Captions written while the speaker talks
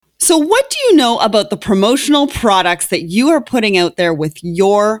So what do you know about the promotional products that you are putting out there with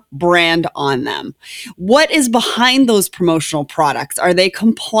your brand on them? What is behind those promotional products? Are they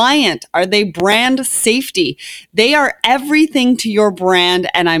compliant? Are they brand safety? They are everything to your brand,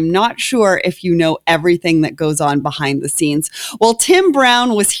 and I'm not sure if you know everything that goes on behind the scenes. Well, Tim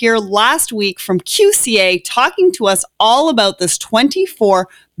Brown was here last week from QCA talking to us all about this $24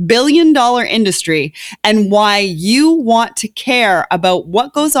 billion industry and why you want to care about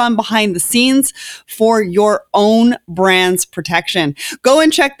what goes on behind the scenes for your own brand's protection. Go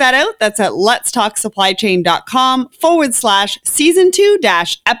and check that out. That's at letstalksupplychain.com/season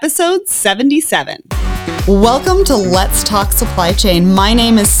 2-episode 77. Welcome to Let's Talk Supply Chain. My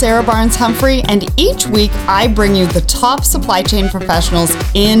name is Sarah Barnes Humphrey, and each week I bring you the top supply chain professionals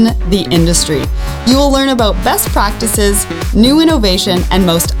in the industry. You will learn about best practices, new innovation, and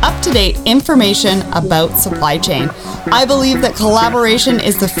most up-to-date information about supply chain. I believe that collaboration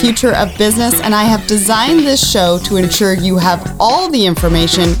is the future of business, and I have designed this show to ensure you have all the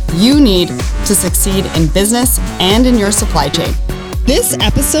information you need to succeed in business and in your supply chain. This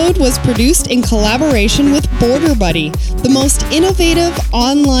episode was produced in collaboration with Border Buddy, the most innovative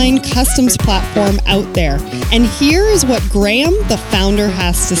online customs platform out there. And here is what Graham, the founder,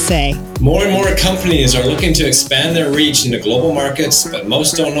 has to say. More and more companies are looking to expand their reach into global markets, but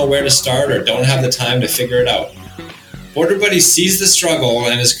most don't know where to start or don't have the time to figure it out. Border Buddy sees the struggle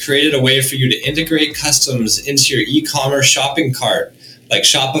and has created a way for you to integrate customs into your e-commerce shopping cart, like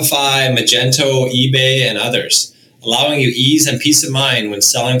Shopify, Magento, eBay, and others, allowing you ease and peace of mind when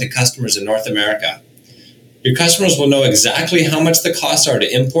selling to customers in North America. Your customers will know exactly how much the costs are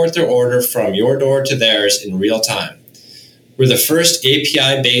to import their order from your door to theirs in real time. We're the first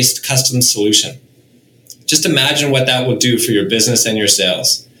API-based customs solution. Just imagine what that will do for your business and your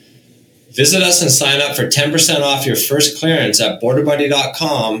sales. Visit us and sign up for 10% off your first clearance at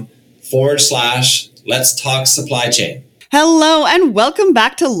borderbuddy.com/Let's Talk Supply Chain. Hello and welcome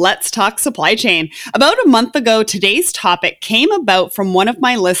back to Let's Talk Supply Chain. About a month ago, today's topic came about from one of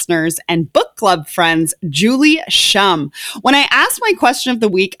my listeners and book club friends, Julie Shum, when I asked my question of the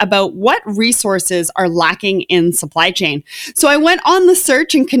week about what resources are lacking in supply chain. So I went on the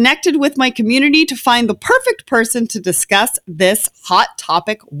search and connected with my community to find the perfect person to discuss this hot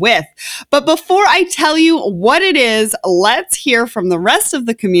topic with. But before I tell you what it is, let's hear from the rest of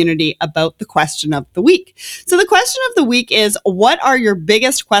the community about the question of the week. So the question of the week is, what are your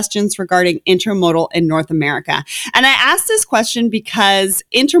biggest questions regarding intermodal in North America? And I asked this question because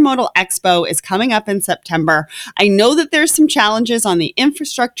Intermodal Expo is coming up in September. I know that there's some challenges on the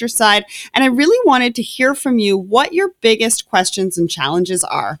infrastructure side, and I really wanted to hear from you what your biggest questions and challenges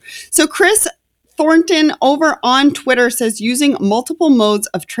are. So Chris Thornton over on Twitter says using multiple modes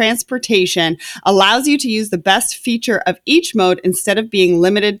of transportation allows you to use the best feature of each mode instead of being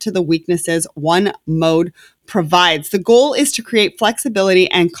limited to the weaknesses one mode provides. The goal is to create flexibility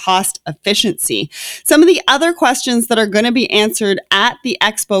and cost efficiency. Some of the other questions that are going to be answered at the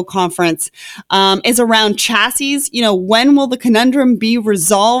Expo conference is around chassis. When will the conundrum be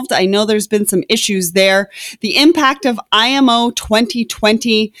resolved? I know there's been some issues there. The impact of IMO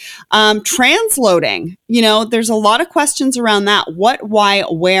 2020, transloading. There's a lot of questions around that. What, why,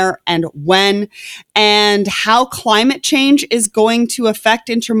 where, and when, and how climate change is going to affect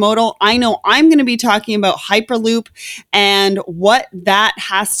intermodal. I know I'm going to be talking about Hyperloop and what that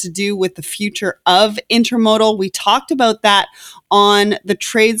has to do with the future of intermodal. We talked about that on the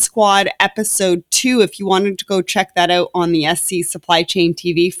Trade Squad episode 2, if you wanted to go check that out on the SC Supply Chain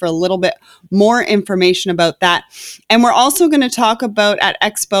TV for a little bit more information about that. And we're also going to talk about at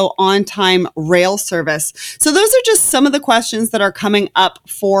Expo on-time rail service. So those are just some of the questions that are coming up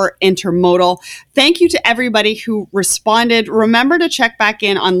for intermodal. Thank you to everybody who responded. Remember to check back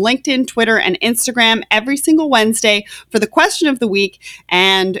in on LinkedIn, Twitter, and Instagram every single Wednesday for the question of the week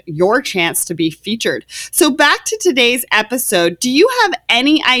and your chance to be featured. So back to today's episode. Do you have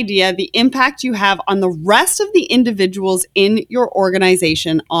any idea the impact you have on the rest of the individuals in your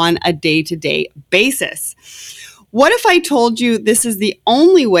organization on a day-to-day basis? What if I told you this is the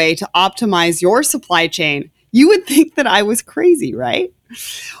only way to optimize your supply chain? You would think that I was crazy, right?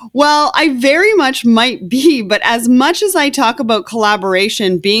 Well, I very much might be, but as much as I talk about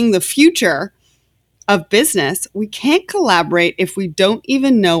collaboration being the future of business, we can't collaborate if we don't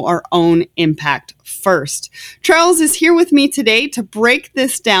even know our own impact first. Charles is here with me today to break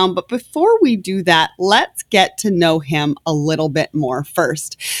this down, but before we do that, let's get to know him a little bit more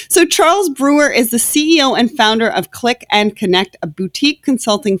first. So Charles Brewer is the CEO and founder of Click and Connect, a boutique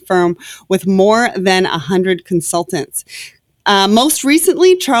consulting firm with more than 100 consultants. Most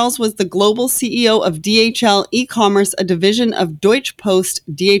recently, Charles was the global CEO of DHL e-commerce, a division of Deutsche Post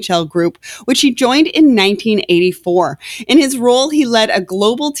DHL Group, which he joined in 1984. In his role, he led a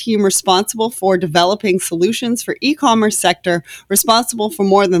global team responsible for developing solutions for e-commerce sector, responsible for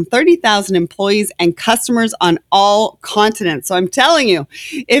more than 30,000 employees and customers on all continents. So I'm telling you,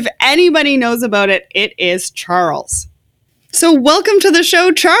 if anybody knows about it, it is Charles. So welcome to the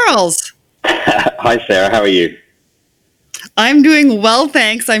show, Charles. Hi, Sarah. How are you? I'm doing well,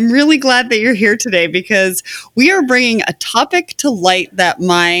 thanks. I'm really glad that you're here today because we are bringing a topic to light that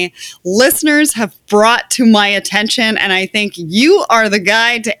my listeners have brought to my attention, and I think you are the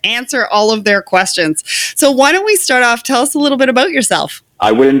guy to answer all of their questions. So why don't we start off? Tell us a little bit about yourself.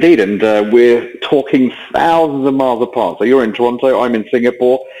 I will indeed, and we're talking thousands of miles apart. So you're in Toronto, I'm in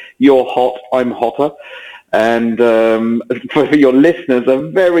Singapore. You're hot, I'm hotter. And for your listeners, a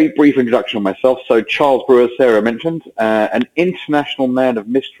very brief introduction of myself. So Charles Brewer, Sarah mentioned, an international man of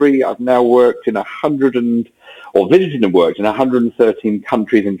mystery. I've now worked in visited and worked in 113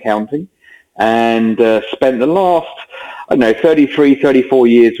 countries and counting, and spent the last, 33, 34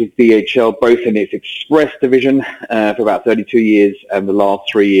 years with DHL, both in its Express division for about 32 years, and the last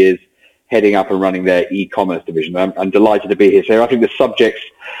 3 years heading up and running their e-commerce division. I'm delighted to be here, Sarah. I think the subject's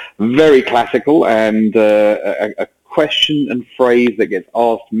very classical and a question and phrase that gets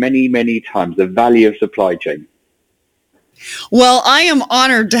asked many, many times, the value of supply chain. Well, I am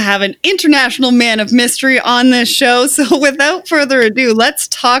honored to have an international man of mystery on this show. So without further ado, let's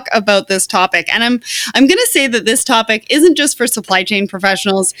talk about this topic. And I'm going to say that this topic isn't just for supply chain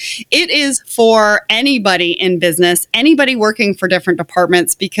professionals. It is for anybody in business, anybody working for different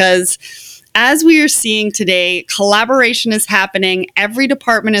departments, because as we are seeing today, collaboration is happening. Every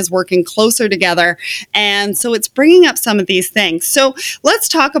department is working closer together. And so it's bringing up some of these things. So let's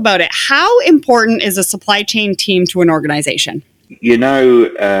talk about it. How important is a supply chain team to an organization?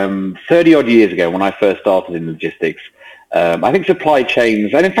 30 odd years ago when I first started in logistics, I think supply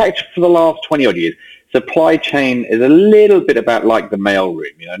chains, and in fact for the last 20 odd years, supply chain is a little bit about like the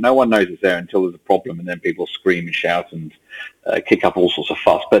mailroom. No one knows it's there until there's a problem, and then people scream and shout and kick up all sorts of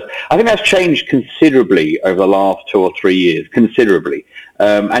fuss. But I think that's changed considerably over the last 2 or 3 years, considerably,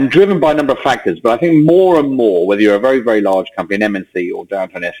 and driven by a number of factors. But I think more and more, whether you're a very, very large company, an MNC or down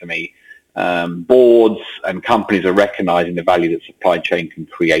to an SME, boards and companies are recognizing the value that supply chain can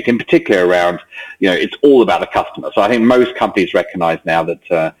create, in particular around, it's all about the customer. So I think most companies recognize now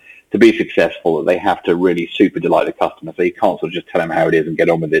that to be successful, that they have to really super delight the customer. So you can't sort of just tell them how it is and get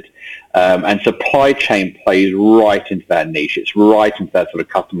on with it. And supply chain plays right into that niche. It's right into that sort of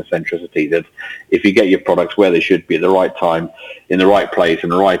customer centricity, that if you get your products where they should be at the right time, in the right place, in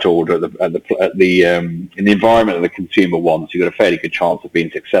the right order, in the environment that the consumer wants, you've got a fairly good chance of being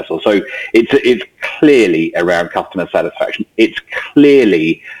successful. So it's clearly around customer satisfaction. It's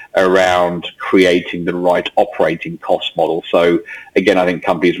clearly around creating the right operating cost model. So again, I think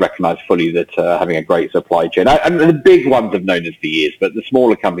companies recognize fully that having a great supply chain, and the big ones have known this for years, but the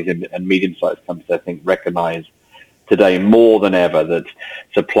smaller companies and medium-sized companies, I think, recognize today more than ever that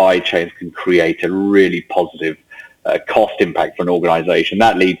supply chains can create a really positive cost impact for an organization.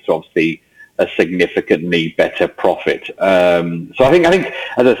 That leads to obviously a significantly better profit. So I think,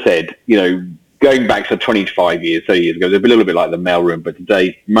 as I said, going back to 25 years, 30 years ago, they're a little bit like the mailroom, but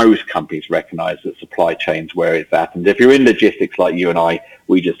today most companies recognize that supply chain's where it's at. And if you're in logistics like you and I,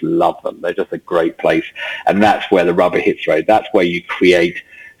 we just love them. They're just a great place. And that's where the rubber hits the road. That's where you create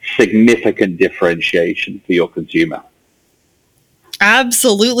significant differentiation for your consumer.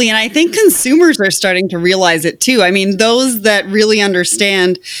 Absolutely. And I think consumers are starting to realize it too. I mean, those that really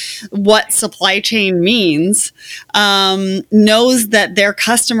understand what supply chain means knows that their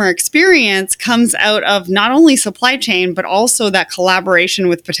customer experience comes out of not only supply chain, but also that collaboration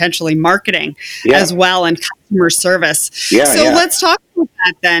with potentially marketing as well, and customer service. Let's talk about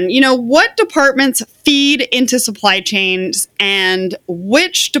that then. What departments feed into supply chains, and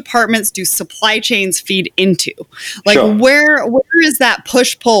which departments do supply chains feed into? Where is that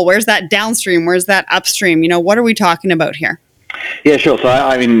push-pull? Where's that downstream? Where's that upstream? What are we talking about here? Yeah, sure. So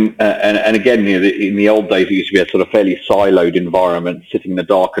I mean, and again, in the old days, it used to be a sort of fairly siloed environment, sitting in a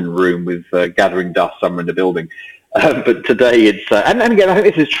darkened room with gathering dust somewhere in the building. But today it's, and again, I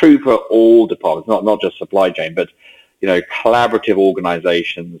think this is true for all departments, not just supply chain, but, collaborative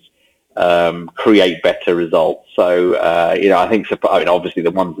organizations create better results. So, I think, obviously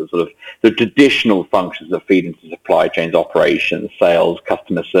the ones that sort of, the traditional functions that feed into supply chains, operations, sales,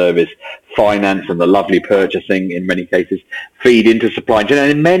 customer service, finance, and the lovely purchasing in many cases feed into supply chain.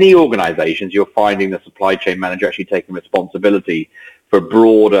 And in many organizations, you're finding the supply chain manager actually taking responsibility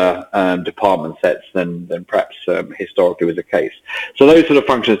broader department sets than perhaps historically was the case. So those sort of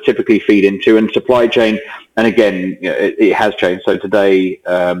functions typically feed into, and supply chain, and again, it has changed. So today,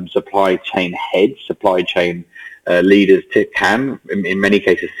 supply chain heads, supply chain leaders can, in many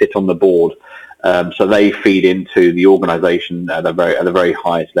cases, sit on the board. So they feed into the organization at the very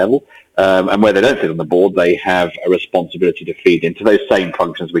highest level. And where they don't sit on the board, they have a responsibility to feed into those same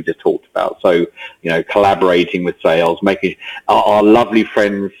functions we just talked about. So, collaborating with sales, making our lovely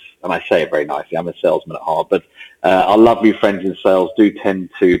friends, and I say it very nicely, I'm a salesman at heart, but our lovely friends in sales do tend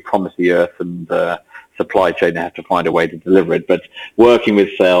to promise the earth, and supply chain, they have to find a way to deliver it. But working with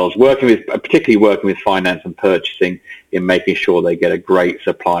sales, particularly working with finance and purchasing in making sure they get a great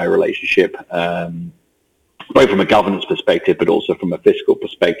supplier relationship, both from a governance perspective, but also from a fiscal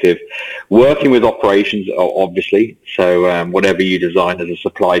perspective. Working with operations, obviously. So whatever you design as a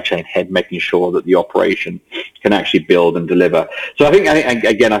supply chain head, making sure that the operation can actually build and deliver. So I think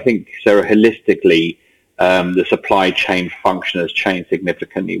Sarah, holistically, the supply chain function has changed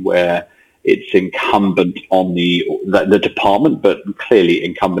significantly, where it's incumbent on the department, but clearly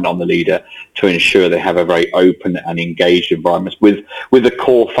incumbent on the leader to ensure they have a very open and engaged environment with the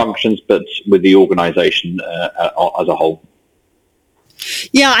core functions, but with the organization as a whole.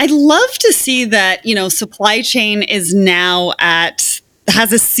 Yeah, I'd love to see that, supply chain is now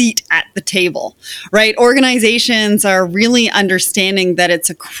has a seat at the table, right? Organizations are really understanding that it's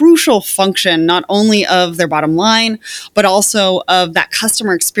a crucial function, not only of their bottom line, but also of that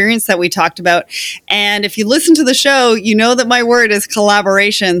customer experience that we talked about. And if you listen to the show, you know that my word is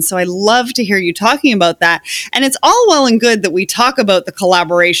collaboration. So I love to hear you talking about that. And it's all well and good that we talk about the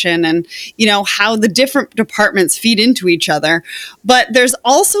collaboration and, how the different departments feed into each other. But there's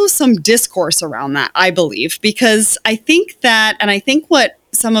also some discourse around that, I believe, because I think what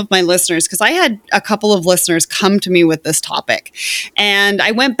some of my listeners, because I had a couple of listeners come to me with this topic, and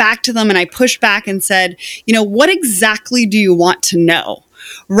I went back to them and I pushed back and said, what exactly do you want to know?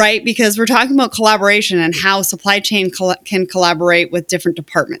 Right? Because we're talking about collaboration and how supply chain can collaborate with different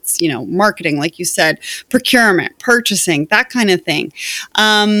departments, marketing, like you said, procurement, purchasing, that kind of thing.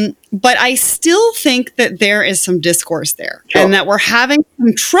 But I still think that there is some discourse there, sure, and that we're having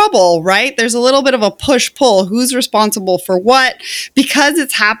some trouble, right? There's a little bit of a push-pull. Who's responsible for what? Because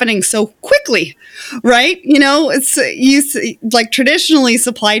it's happening so quickly, right? It's like traditionally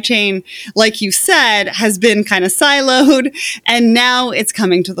supply chain, like you said, has been kind of siloed, and now it's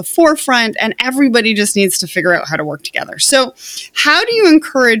coming to the forefront, and everybody just needs to figure out how to work together. So how do you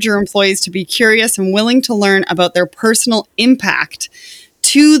encourage your employees to be curious and willing to learn about their personal impact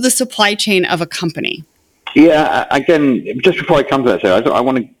to the supply chain of a company? Yeah, again, just before I come to that, Sarah, I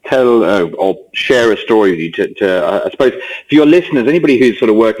want to tell or share a story with you to I suppose, for your listeners, anybody who's sort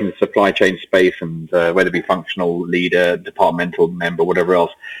of working in the supply chain space, and whether it be functional leader, departmental member, whatever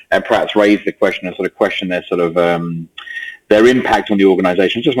else, and perhaps raise the question or sort of question their sort of their impact on the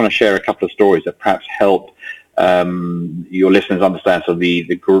organization. I just want to share a couple of stories that perhaps help your listeners understand sort of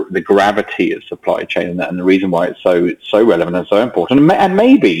the gravity of supply chain and the reason why it's so relevant and so important, and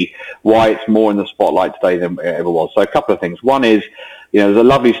maybe why it's more in the spotlight today than it ever was. So a couple of things. One is, there's a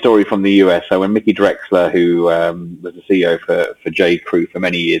lovely story from the US. So when Mickey Drexler, who was the CEO for J.Crew for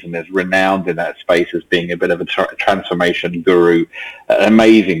many years and is renowned in that space as being a bit of a transformation guru, an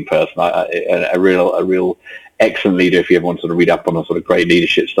amazing person, a real excellent leader if you ever want to sort of read up on a sort of great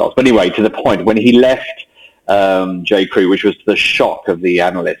leadership styles. But anyway, to the point, when he left J.Crew, which was the shock of the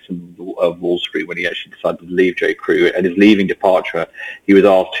analysts of Wall Street when he actually decided to leave J.Crew. At his leaving departure, he was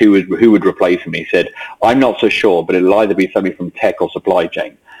asked who would replace him. He said, "I'm not so sure, but it'll either be somebody from tech or supply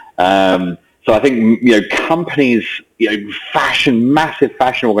chain." So I think companies, massive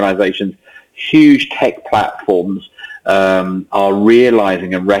fashion organizations, huge tech platforms are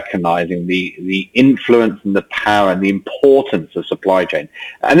realizing and recognizing the influence and the power and the importance of supply chain.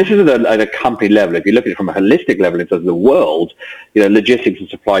 And this is at a company level. If you look at it from a holistic level in terms of the world, logistics and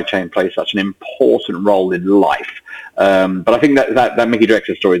supply chain play such an important role in life. But I think that Mickey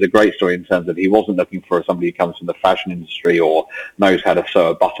Drexler story is a great story in terms of he wasn't looking for somebody who comes from the fashion industry or knows how to sew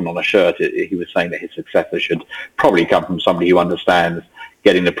a button on a shirt. He was saying that his successor should probably come from somebody who understands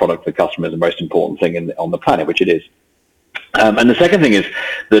getting the product to the customer is the most important thing on the planet, which it is. And the second thing is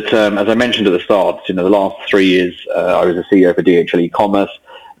that, as I mentioned at the start, the last 3 years, I was a CEO for DHL e-commerce,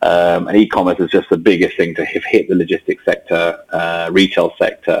 and e-commerce is just the biggest thing to have hit the logistics sector, retail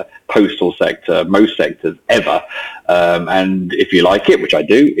sector, postal sector, most sectors ever. And if you like it, which I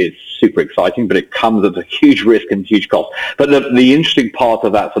do, it's super exciting, but it comes at a huge risk and huge cost. But the interesting part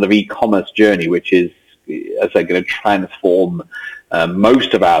of that sort of e-commerce journey, which is, as I say, going to transform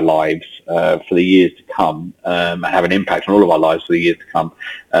most of our lives for the years to come, and have an impact on all of our lives for the years to come.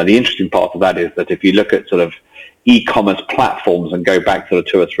 The interesting part of that is that if you look at sort of e-commerce platforms and go back sort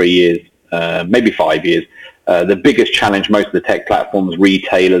of 2 or 3 years, maybe 5 years, the biggest challenge most of the tech platforms,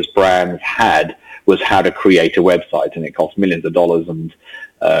 retailers, brands had was how to create a website, and it cost millions of dollars and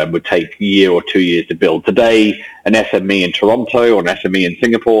would take a year or 2 years to build. Today, an SME in Toronto or an SME in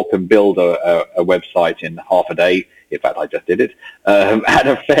Singapore can build a website in half a day. In fact, I just did it at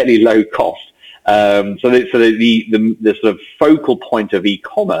a fairly low cost. So the sort of focal point of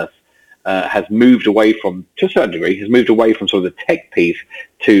e-commerce has moved away from, to a certain degree, has moved away from sort of the tech piece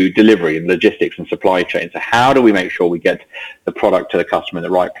to delivery and logistics and supply chain. So how do we make sure we get the product to the customer in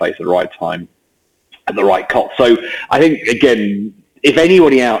the right place at the right time at the right cost? So I think, again, if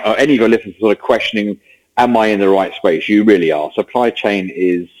anybody out or any of your listeners are sort of questioning, am I in the right space? You really are. Supply chain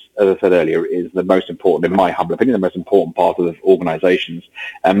is, as I said earlier, is the most important, in my humble opinion, the most important part of organizations,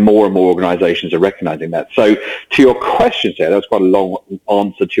 and more organizations are recognizing that. So to your question, Sarah, that was quite a long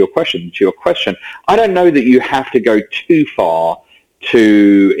answer to your question. I don't know that you have to go too far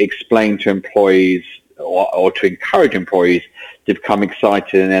to explain to employees or to encourage employees to become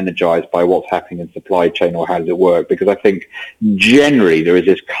excited and energized by what's happening in supply chain or how does it work, because I think generally there is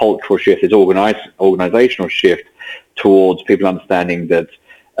this cultural shift, this organizational shift towards people understanding that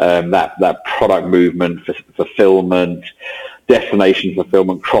that product movement, fulfillment, destination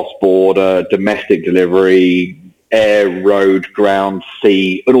fulfillment, cross-border, domestic delivery, air, road, ground,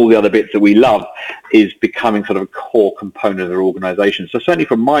 sea, and all the other bits that we love is becoming sort of a core component of their organization. So certainly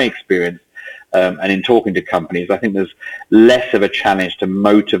from my experience, and in talking to companies, I think there's less of a challenge to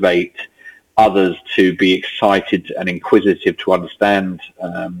motivate others to be excited and inquisitive to understand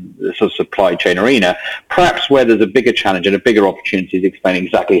the sort of supply chain arena. Perhaps where there's a bigger challenge and a bigger opportunity is explaining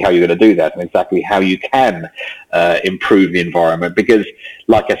exactly how you're going to do that and exactly how you can improve the environment. Because,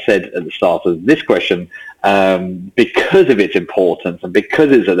 like I said at the start of this question, because of its importance and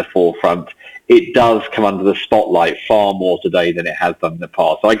because it's at the forefront, it does come under the spotlight far more today than it has done in the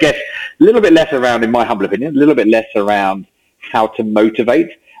past. So I guess a little bit less around, in my humble opinion, a little bit less around how to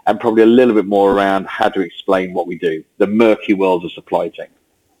motivate and probably a little bit more around how to explain what we do, the murky world of supply chain.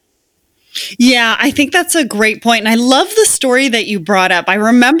 Yeah, I think that's a great point. And I love the story that you brought up. I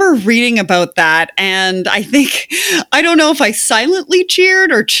remember reading about that. And I think, I don't know if I silently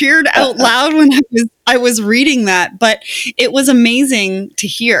cheered or cheered out loud when I was reading that, but it was amazing to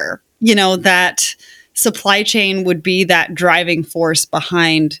hear, that supply chain would be that driving force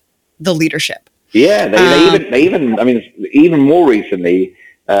behind the leadership. Yeah, even more recently,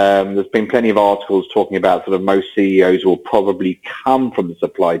 there's been plenty of articles talking about sort of most CEOs will probably come from the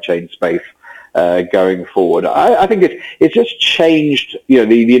supply chain space going forward. I think it's just changed,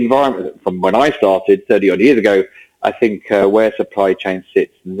 the environment from when I started 30 odd years ago. I think where supply chain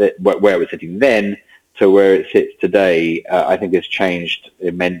sits, where it was sitting then to where it sits today, I think it's changed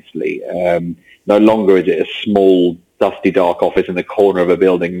immensely. No longer is it a small, dusty, dark office in the corner of a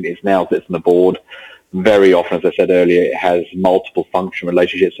building. It now sits on the board. Very often, as I said earlier, it has multiple function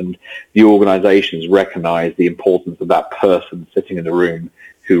relationships, and the organizations recognize the importance of that person sitting in the room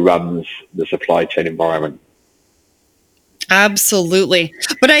who runs the supply chain environment. Absolutely.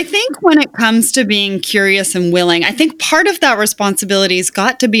 But I think when it comes to being curious and willing, I think part of that responsibility has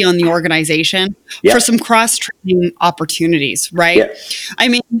got to be on the organization for some cross-training opportunities, right? Yeah. I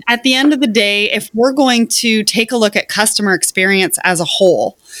mean, at the end of the day, if we're going to take a look at customer experience as a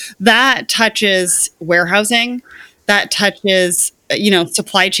whole, that touches warehousing, that touches,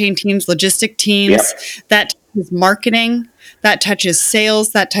 supply chain teams, logistic teams, that touches marketing, that touches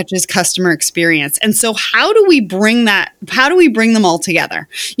sales, that touches customer experience. And so how do we bring them all together?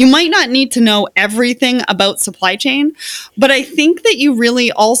 You might not need to know everything about supply chain, but I think that you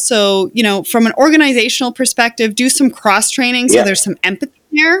really also, from an organizational perspective, do some cross-training so there's some empathy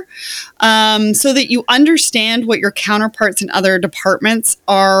there, so that you understand what your counterparts in other departments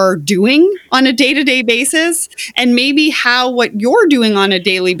are doing on a day-to-day basis, and maybe how what you're doing on a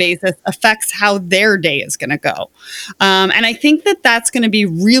daily basis affects how their day is going to go. And I think that that's going to be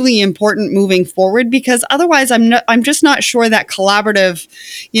really important moving forward, because otherwise I'm just not sure that collaborative,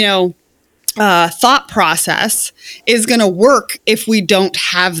 thought process is going to work if we don't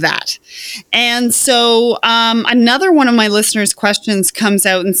have that. And so another one of my listeners' questions comes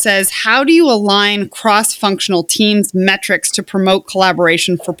out and says, how do you align cross-functional teams' metrics to promote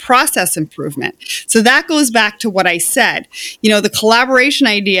collaboration for process improvement? So that goes back to what I said. The collaboration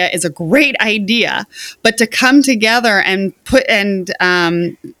idea is a great idea, but to come together and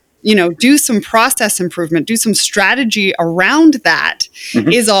do some process improvement, do some strategy around that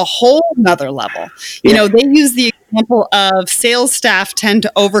is a whole nother level. They use the example of sales staff tend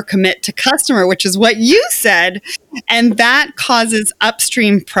to overcommit to customer, which is what you said, and that causes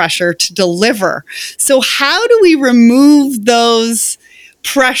upstream pressure to deliver. So how do we remove those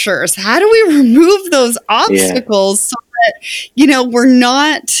pressures? How do we remove those obstacles so that, we're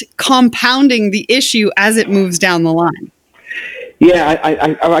not compounding the issue as it moves down the line? Yeah,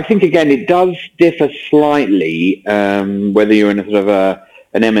 I think, again, it does differ slightly, whether you're in a sort of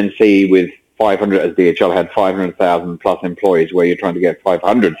an MNC with 500, as DHL had 500,000 plus employees, where you're trying to get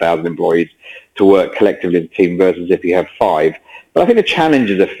 500,000 employees to work collectively as a team versus if you have 5. But I think the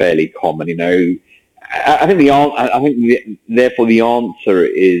challenges are fairly common. I think therefore the answer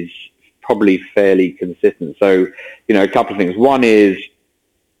is probably fairly consistent. So, a couple of things. One is,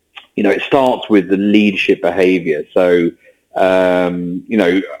 it starts with the leadership behavior. So,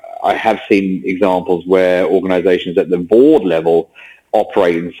 I have seen examples where organizations at the board level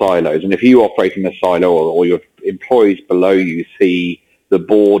operate in silos. And if you operate in a silo, or your employees below you see the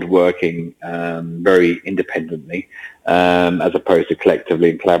board working very independently, as opposed to collectively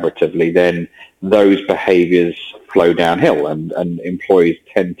and collaboratively, then those behaviors flow downhill, and employees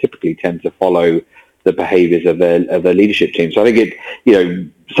typically tend to follow the behaviors of their leadership team. So I think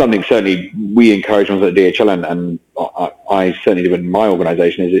something certainly we encourage ones at DHL, and I certainly do in my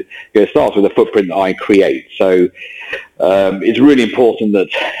organisation, is it starts with the footprint that I create. So it's really important that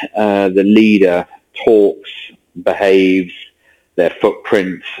the leader talks, behaves, their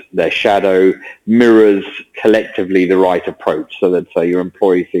footprint, their shadow mirrors collectively the right approach, so that your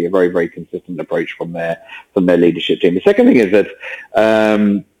employees see a very, very consistent approach from their leadership team. The second thing is that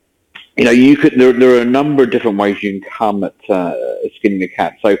there are a number of different ways you can come at skinning the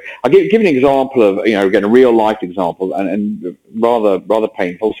cat. So I'll give an example of, again, a real life example, and rather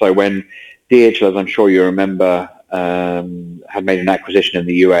painful. So when DHL, as I'm sure you remember, had made an acquisition in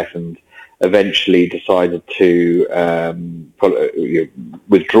the US and eventually decided to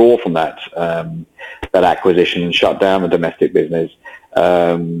withdraw from that acquisition and shut down the domestic business.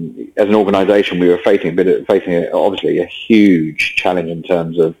 As an organisation, we were facing obviously a huge challenge in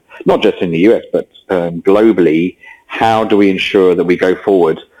terms of not just in the US but globally. How do we ensure that we go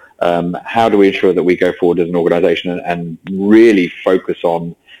forward? How do we ensure that we go forward as an organisation and really focus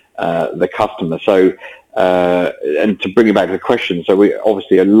on the customer? So, and to bring it back to the question, so we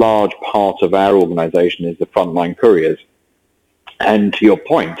obviously a large part of our organisation is the frontline couriers. And to your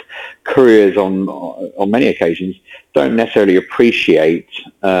point, couriers on many occasions don't necessarily appreciate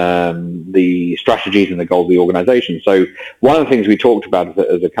the strategies and the goals of the organisation. So one of the things we talked about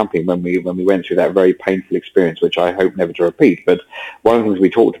as a company when we went through that very painful experience, which I hope never to repeat, but one of the things we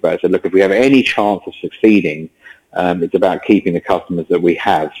talked about is that, look, if we have any chance of succeeding, it's about keeping the customers that we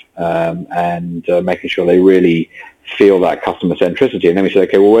have and making sure they really feel that customer centricity. And then we said,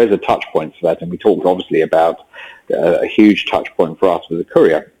 okay, well, where's the touch points for that? And we talked obviously about a huge touch point for us with the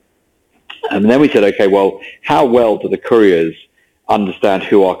courier. And then we said, okay, well, how well do the couriers understand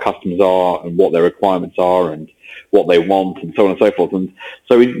who our customers are and what their requirements are and what they want and so on and so forth? And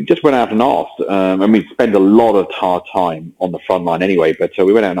so we just went out and asked, and we spend a lot of our time on the front line anyway, but so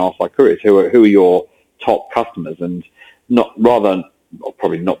we went out and asked our couriers, who are your top customers? And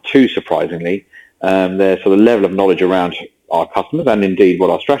probably not too surprisingly, their sort of level of knowledge around our customers and indeed what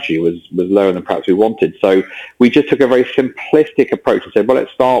our strategy was lower than perhaps we wanted. So we just took a very simplistic approach and said, well,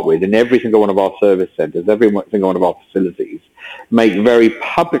 let's start with, in every single one of our service centres, every single one of our facilities, make very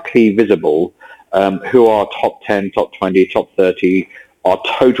publicly visible who our top 10, top 20, top 30, our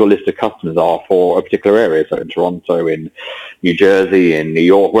total list of customers are for a particular area. So in Toronto, in New Jersey, in New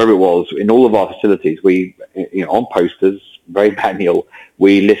York, wherever it was, in all of our facilities, we, on posters, very manual,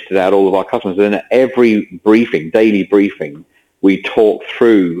 we listed out all of our customers. And in every daily briefing, we talked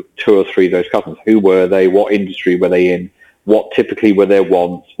through 2 or 3 of those customers. Who were they? What industry were they in? What typically were their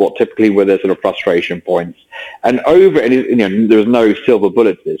wants? What typically were their sort of frustration points? And there was no silver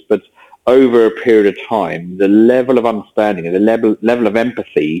bullet to this, but over a period of time, the level of understanding and the level of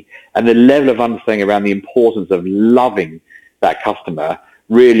empathy and the level of understanding around the importance of loving that customer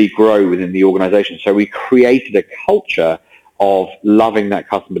really grow within the organization. So we created a culture of loving that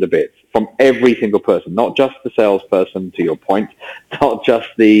customer to bits from every single person, not just the salesperson, to your point, not just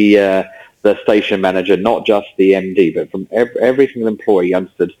the station manager, not just the MD, but from every single employee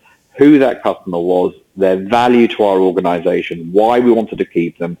understood who that customer was, their value to our organization, why we wanted to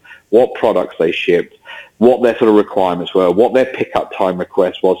keep them, what products they shipped, what their sort of requirements were, what their pickup time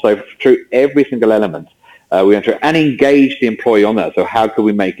request was. So through every single element, we went through and engaged the employee on that. So how could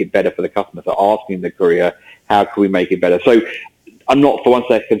we make it better for the customer? So asking the courier, how can we make it better? So I'm not for one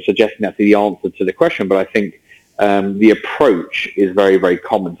second suggesting that's the answer to the question, but I think the approach is very, very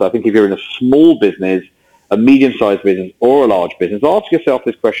common. So I think if you're in a small business, a medium-sized business, or a large business, ask yourself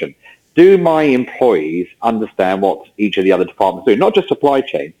this question. Do my employees understand what each of the other departments do? Not just supply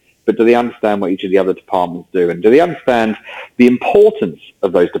chain, but do they understand what each of the other departments do? And do they understand the importance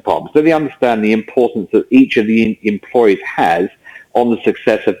of those departments? Do they understand the importance that each of the employees has on the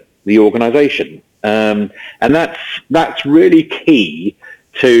success of the organization? And that's really key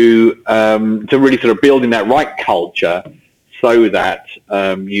to really sort of building that right culture so that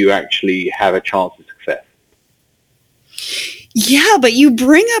you actually have a chance of success. Yeah, but you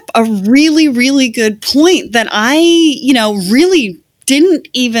bring up a really, really good point that I, really didn't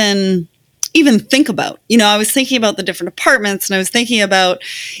even think about. I was thinking about the different departments, and I was thinking about,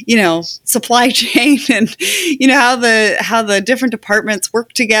 supply chain and, how the different departments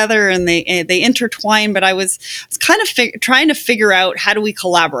work together and they intertwine. But I was kind of trying to figure out, how do we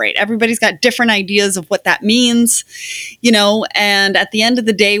collaborate? Everybody's got different ideas of what that means, and at the end of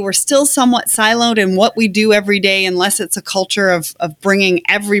the day, we're still somewhat siloed in what we do every day, unless it's a culture of bringing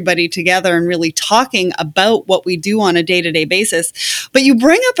everybody together and really talking about what we do on a day-to-day basis. But you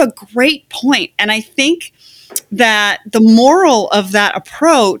bring up a great point. And I think that the moral of that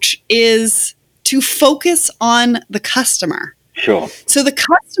approach is to focus on the customer. Sure. So the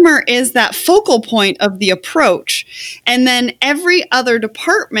customer is that focal point of the approach. And then every other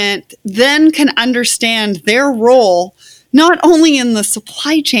department then can understand their role, not only in the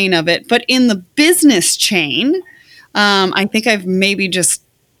supply chain of it, but in the business chain. I think I've maybe just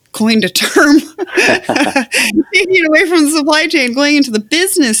coined a term, taking away from the supply chain, going into the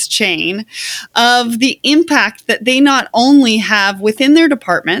business chain of the impact that they not only have within their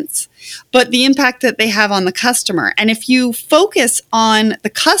departments, but the impact that they have on the customer. And if you focus on the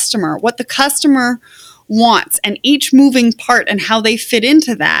customer, what the customer wants, and each moving part and how they fit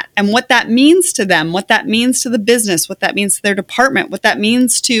into that, and what that means to them, what that means to the business, what that means to their department, what that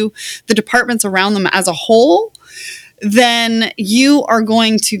means to the departments around them as a whole, then you are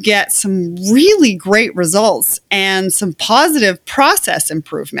going to get some really great results and some positive process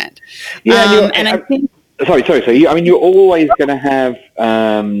improvement. Yeah, and I think... Sorry. You're always going to have...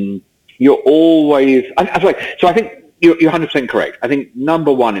 So I think you're 100% correct. I think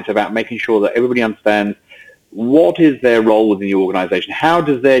number one, it's about making sure that everybody understands what is their role within the organization. How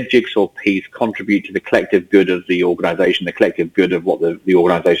does their jigsaw piece contribute to the collective good of the organization, the collective good of what the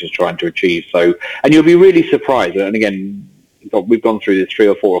organization is trying to achieve? So, and you'll be really surprised. And again, we've gone through this 3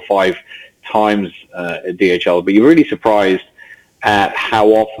 or 4 or 5 times at DHL, but you're really surprised at how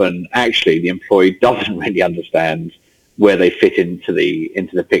often actually the employee doesn't really understand where they fit into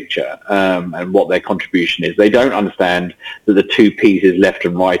the picture and what their contribution is. They don't understand that the two pieces left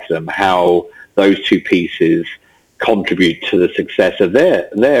and right of them, how those two pieces contribute to the success of their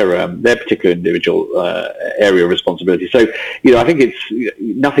particular individual area of responsibility. So, I think it's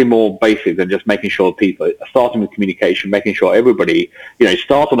nothing more basic than just making sure people are starting with communication, making sure everybody,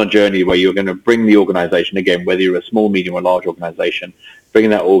 start on a journey where you're going to bring the organization, again, whether you're a small, medium, or large organization, bringing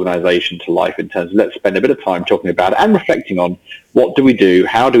that organization to life in terms of let's spend a bit of time talking about it and reflecting on what do we do,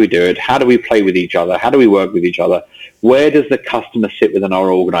 how do we do it, how do we play with each other, how do we work with each other, where does the customer sit within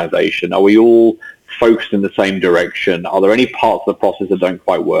our organization, are we all focused in the same direction, are there any parts of the process that don't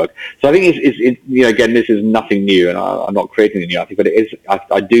quite work? So I think again, this is nothing new, and I'm not creating anything new, I think, but it is,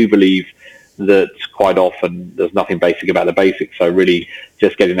 I do believe that quite often there's nothing basic about the basics, so really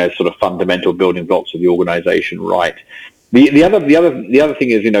just getting those sort of fundamental building blocks of the organization right. The other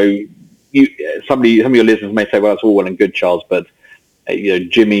thing is, some of your listeners may say, well, that's all well and good, Charles, but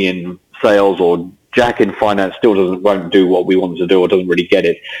Jimmy in sales or Jack in finance still won't do what we want to do or doesn't really get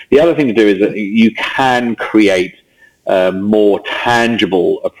it. The other thing to do is that you can create more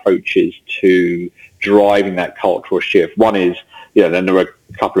tangible approaches to driving that cultural shift. One is, then there are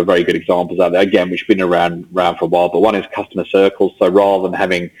a couple of very good examples out there, again, which have been around for a while, but one is customer circles. So rather than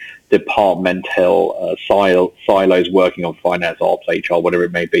having departmental silos working on finance, ops, HR, whatever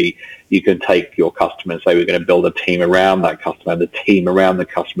it may be, you can take your customer and say, we're going to build a team around that customer, and the team around the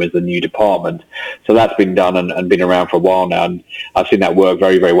customer is the new department. So that's been done and been around for a while now, and I've seen that work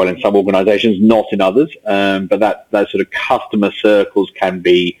very, very well in some organizations, not in others, but that sort of customer circles can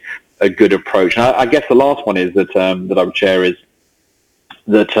be a good approach. And I guess the last one is that I would share is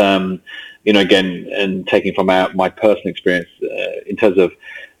that, again, and taking from my personal experience in terms of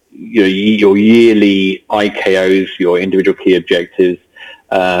your yearly IKOs, your individual key objectives,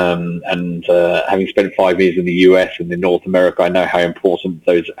 And having spent 5 years in the US and in North America, I know how important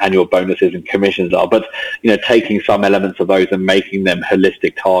those annual bonuses and commissions are. But, taking some elements of those and making them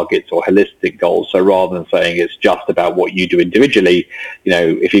holistic targets or holistic goals. So rather than saying it's just about what you do individually,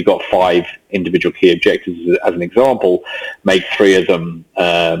 if you've got 5 individual key objectives as an example, make 3 of them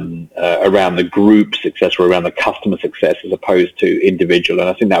around the group success or around the customer success as opposed to individual. And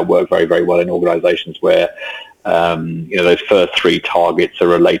I think that worked very, very well in organizations where those first 3 targets are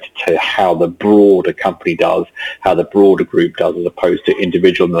related to how the broader company does, how the broader group does, as opposed to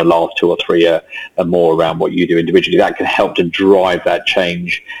individual, and the last 2 or 3 are more around what you do individually. That can help to drive that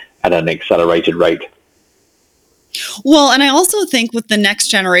change at an accelerated rate. Well, and I also think with the next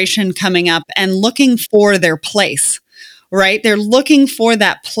generation coming up and looking for their place, right? They're looking for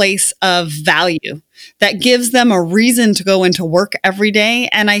that place of value that gives them a reason to go into work every day.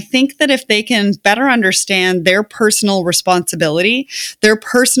 And I think that if they can better understand their personal responsibility, their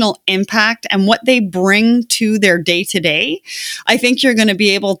personal impact, and what they bring to their day-to-day, I think you're going to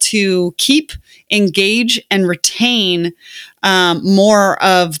be able to keep, engage, and retain more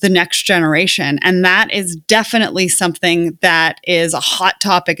of the next generation. And that is definitely something that is a hot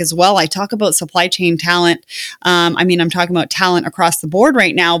topic as well. I talk about supply chain talent. I'm talking about talent across the board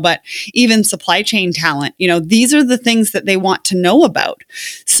right now, but even supply chain talent, these are the things that they want to know about.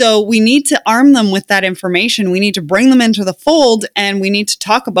 So we need to arm them with that information. We need to bring them into the fold, and we need to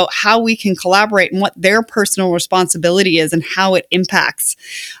talk about how we can collaborate and what their personal responsibility is and how it impacts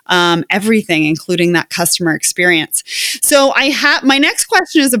everything, including that customer experience. So my next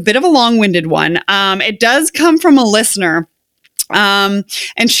question is a bit of a long-winded one. It does come from a listener. And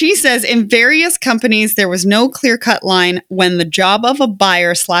she says, in various companies, there was no clear-cut line when the job of a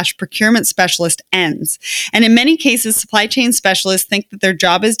buyer/procurement specialist ends. And in many cases, supply chain specialists think that their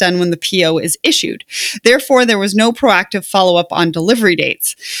job is done when the PO is issued. Therefore, there was no proactive follow-up on delivery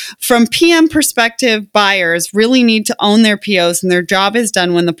dates. From PM perspective, buyers really need to own their POs, and their job is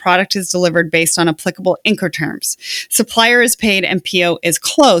done when the product is delivered based on applicable Incoterms. Supplier is paid and PO is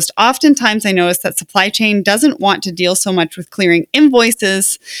closed. Oftentimes, I notice that supply chain doesn't want to deal so much with clearing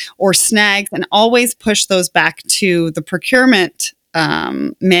invoices or snags and always push those back to the procurement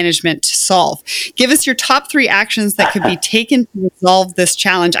management to solve. Give us your top 3 actions that could be taken to resolve this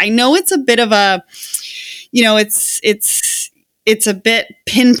challenge. I know it's a bit of a, it's a bit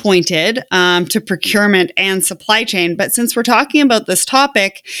pinpointed to procurement and supply chain. But since we're talking about this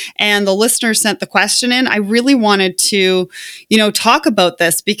topic and the listener sent the question in, I really wanted to, talk about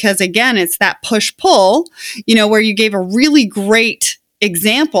this because, again, it's that push-pull, where you gave a really great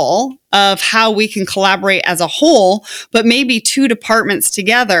example of how we can collaborate as a whole, but maybe 2 departments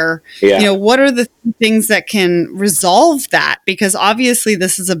together. Yeah. What are the things that can resolve that? Because obviously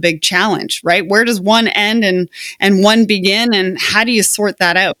this is a big challenge, right? Where does one end and one begin, and how do you sort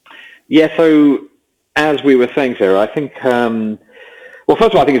that out? Yeah, so as we were saying, Sarah, I think, well,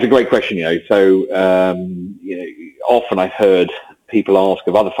 first of all, I think it's a great question, So, often I've heard people ask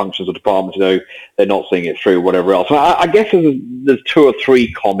of other functions or departments, they're not seeing it through, whatever else. I guess there's 2 or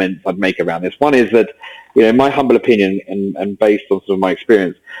 3 comments I'd make around this. One is that, in my humble opinion, and based on some of my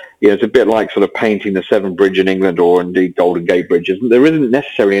experience, it's a bit like sort of painting the Severn Bridge in England or indeed Golden Gate Bridge. There isn't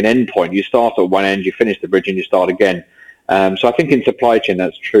necessarily an end point. You start at one end, you finish the bridge, and you start again. So I think in supply chain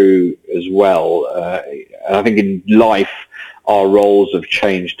that's true as well. And I think in life, our roles have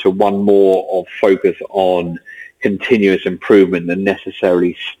changed to one more of focus on continuous improvement than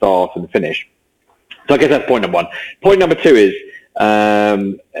necessarily start and finish. So I guess that's point number 1. Point number 2 is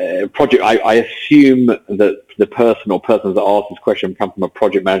project. I assume that the person or persons that ask this question come from a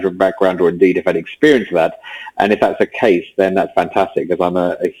project management background, or indeed have had experience of that. And if that's the case, then that's fantastic, because I'm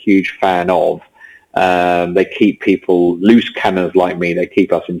a huge fan of. They keep people, loose cannons like me, they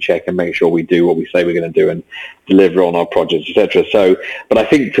keep us in check and make sure we do what we say we're going to do and deliver on our projects, etc. So, but I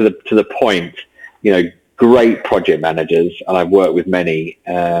think to the point, great project managers, and I've worked with many,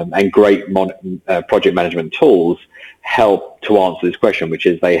 and great project management tools help to answer this question, which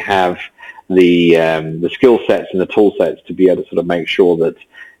is they have the skill sets and the tool sets to be able to sort of make sure that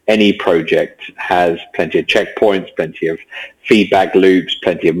any project has plenty of checkpoints, plenty of feedback loops,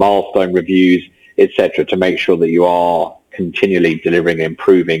 plenty of milestone reviews, etc., to make sure that you are continually delivering and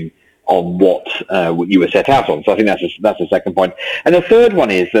improving on what you were set out on. So I think that's the second point. And the third one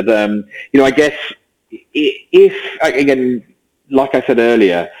is that, I guess, if, again, like I said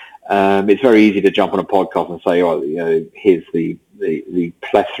earlier, it's very easy to jump on a podcast and say, here's the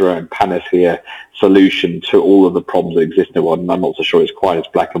plethora and panacea solution to all of the problems that exist in the world, and I'm not so sure it's quite as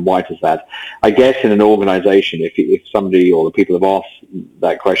black and white as that. I guess in an organization, if somebody or the people have asked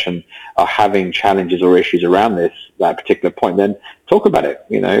that question are having challenges or issues around that particular point, then talk about it.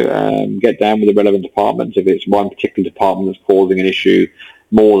 Get down with the relevant departments. If it's one particular department that's causing an issue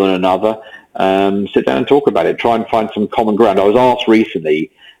more than another, sit down and talk about it. Try and find some common ground. I was asked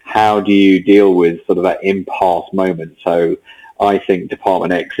recently, how do you deal with sort of that impasse moment? So I think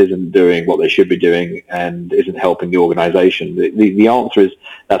Department X isn't doing what they should be doing and isn't helping the organization. The answer is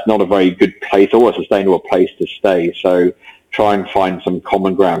that's not a very good place or a sustainable place to stay. So try and find some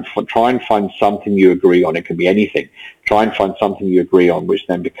common ground. Try and find something you agree on. It can be anything. Try and find something you agree on, which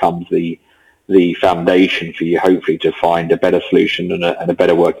then becomes the foundation for you, hopefully, to find a better solution and a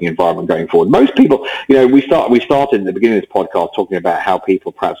better working environment going forward. Most people, we started in the beginning of this podcast talking about how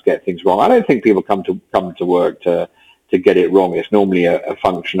people perhaps get things wrong. I don't think people come to work to get it wrong. It's normally a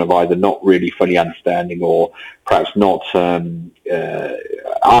function of either not really fully understanding or perhaps not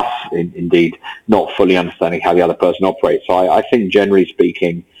indeed not fully understanding how the other person operates. So I think generally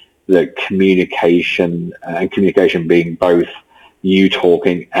speaking, that communication being both you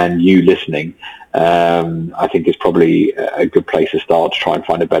talking and you listening, I think is probably a good place to start to try and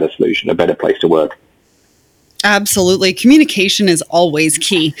find a better solution, a better place to work. Absolutely. Communication is always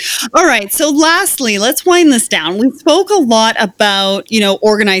key. All right. So lastly, let's wind this down. We spoke a lot about,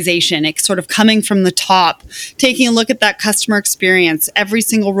 organization. It's sort of coming from the top, taking a look at that customer experience, every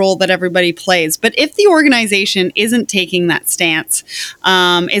single role that everybody plays. But if the organization isn't taking that stance,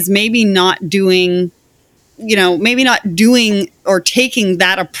 is maybe not doing or taking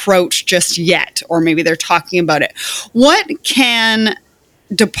that approach just yet, or maybe they're talking about it, what can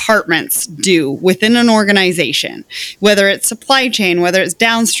departments do within an organization, whether it's supply chain, whether it's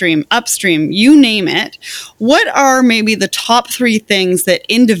downstream, upstream, you name it? What are maybe the top 3 things that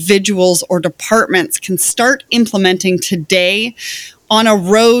individuals or departments can start implementing today on a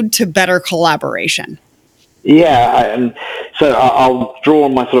road to better collaboration? Yeah, so I'll draw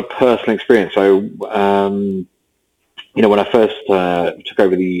on my sort of personal experience. So, when I first took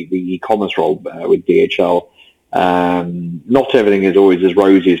over the e-commerce role with DHL, not everything is always as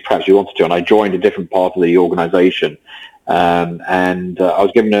rosy as perhaps you wanted to, and I joined a different part of the organisation, and I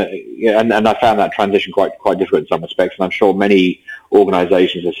was given and I found that transition quite difficult in some respects, and I'm sure many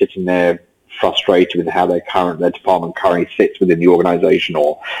organisations are sitting there frustrated with how their department currently sits within the organisation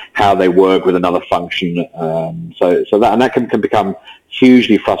or how they work with another function. So that can become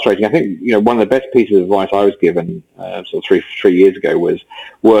hugely frustrating. I think one of the best pieces of advice I was given sort of three years ago was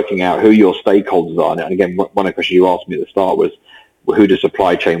working out who your stakeholders are. And again, one of the questions you asked me at the start was, who does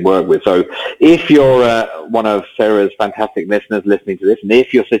supply chain work with? So if you're one of Sarah's fantastic listeners listening to this, and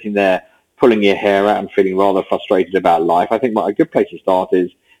if you're sitting there pulling your hair out and feeling rather frustrated about life, I think a good place to start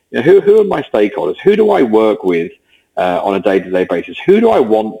is, who are my stakeholders? Who do I work with on a day-to-day basis? Who do I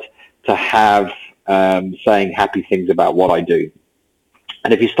want to have saying happy things about what I do?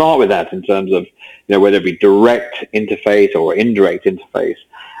 And if you start with that in terms of, whether it be direct interface or indirect interface,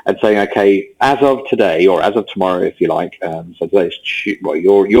 and saying, okay, as of today or as of tomorrow, if you like, so today's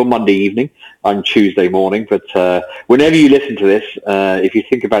your Monday evening, I'm Tuesday morning, but whenever you listen to this, if you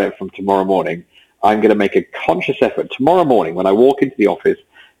think about it from tomorrow morning, I'm going to make a conscious effort tomorrow morning when I walk into the office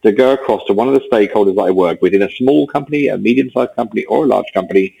to go across to one of the stakeholders that I work with in a small company, a medium-sized company, or a large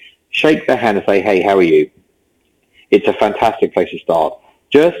company, shake their hand and say, hey, how are you? It's a fantastic place to start.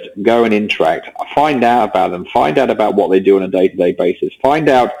 Just go and interact. Find out about them. Find out about what they do on a day-to-day basis. Find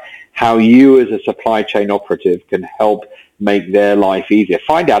out how you as a supply chain operative can help make their life easier.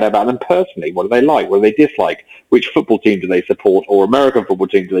 Find out about them personally. What do they like? What do they dislike? Which football team do they support, or American football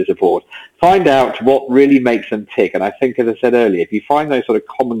team do they support? Find out what really makes them tick. And I think, as I said earlier, if you find those sort of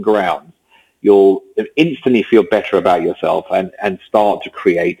common grounds, you'll instantly feel better about yourself and start to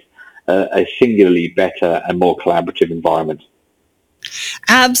create a singularly better and more collaborative environment.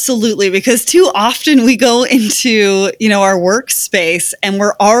 Absolutely, because too often we go into, our workspace and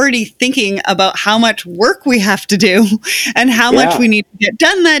we're already thinking about how much work we have to do and how much we need to get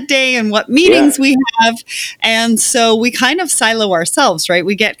done that day and what meetings we have. And so we kind of silo ourselves, right?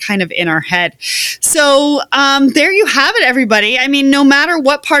 We get kind of in our head. So there you have it, everybody. I mean, no matter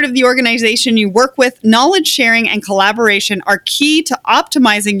what part of the organization you work with, knowledge sharing and collaboration are key to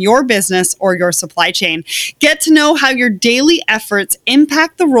optimizing your business or your supply chain. Get to know how your daily efforts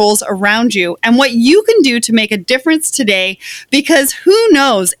impact the roles around you and what you can do to make a difference today, because who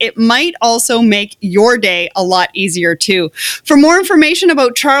knows, it might also make your day a lot easier too. For more information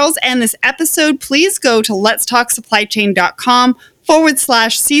about Charles and this episode, please go to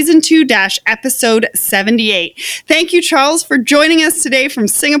letstalksupplychain.com/season 2-episode 78. Thank you, Charles, for joining us today from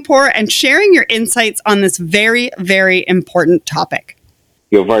Singapore and sharing your insights on this very, very important topic.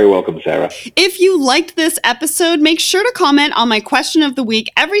 You're very welcome, Sarah. If you liked this episode, make sure to comment on my question of the week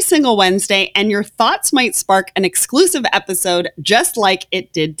every single Wednesday, and your thoughts might spark an exclusive episode just like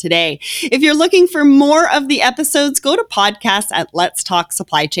it did today. If you're looking for more of the episodes, go to podcasts at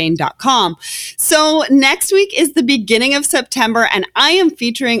letstalksupplychain.com. So next week is the beginning of September, and I am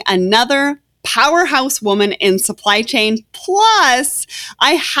featuring another powerhouse woman in supply chain. Plus,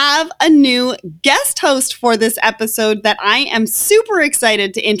 I have a new guest host for this episode that I am super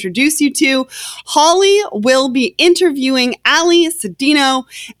excited to introduce you to. Holly will be interviewing Ali Sedino,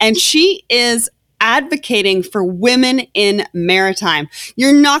 and she is advocating for women in maritime.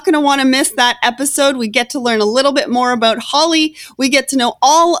 You're not going to want to miss that episode. We get to learn a little bit more about Holly. We get to know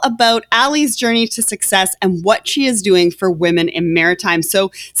all about Ali's journey to success and what she is doing for women in maritime. So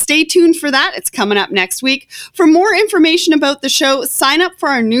stay tuned for that. It's coming up next week. For more information about the show, sign up for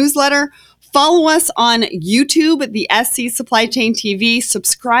our newsletter. Follow us on YouTube, the SC Supply Chain TV.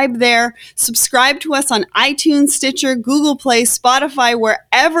 Subscribe there. Subscribe to us on iTunes, Stitcher, Google Play, Spotify,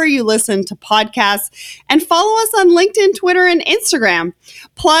 wherever you listen to podcasts. And follow us on LinkedIn, Twitter, and Instagram.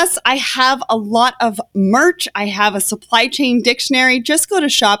 Plus, I have a lot of merch. I have a supply chain dictionary. Just go to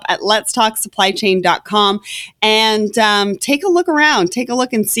shop at letstalksupplychain.com and take a look around. Take a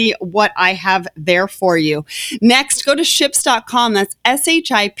look and see what I have there for you. Next, go to ships.com. That's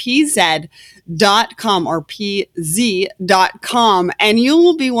SHIPZ.com or PZ.com, and you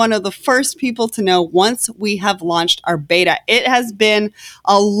will be one of the first people to know once we have launched our beta. It has been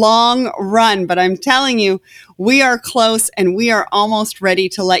a long run, but I'm telling you, we are close and we are almost ready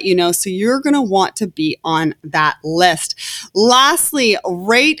to let you know. So you're going to want to be on that list. Lastly,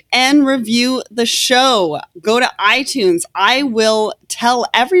 rate and review the show. Go to iTunes. I will tell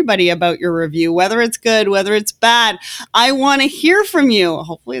everybody about your review, whether it's good, whether it's bad. I want to hear from you.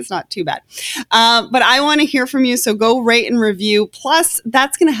 Hopefully it's not too bad. But I want to hear from you. So go rate and review. Plus,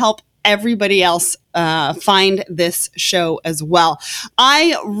 that's going to help everybody else find this show as well.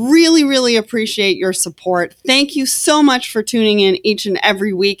 I really, really appreciate your support. Thank you so much for tuning in each and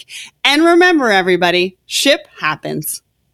every week. And remember, everybody, ship happens.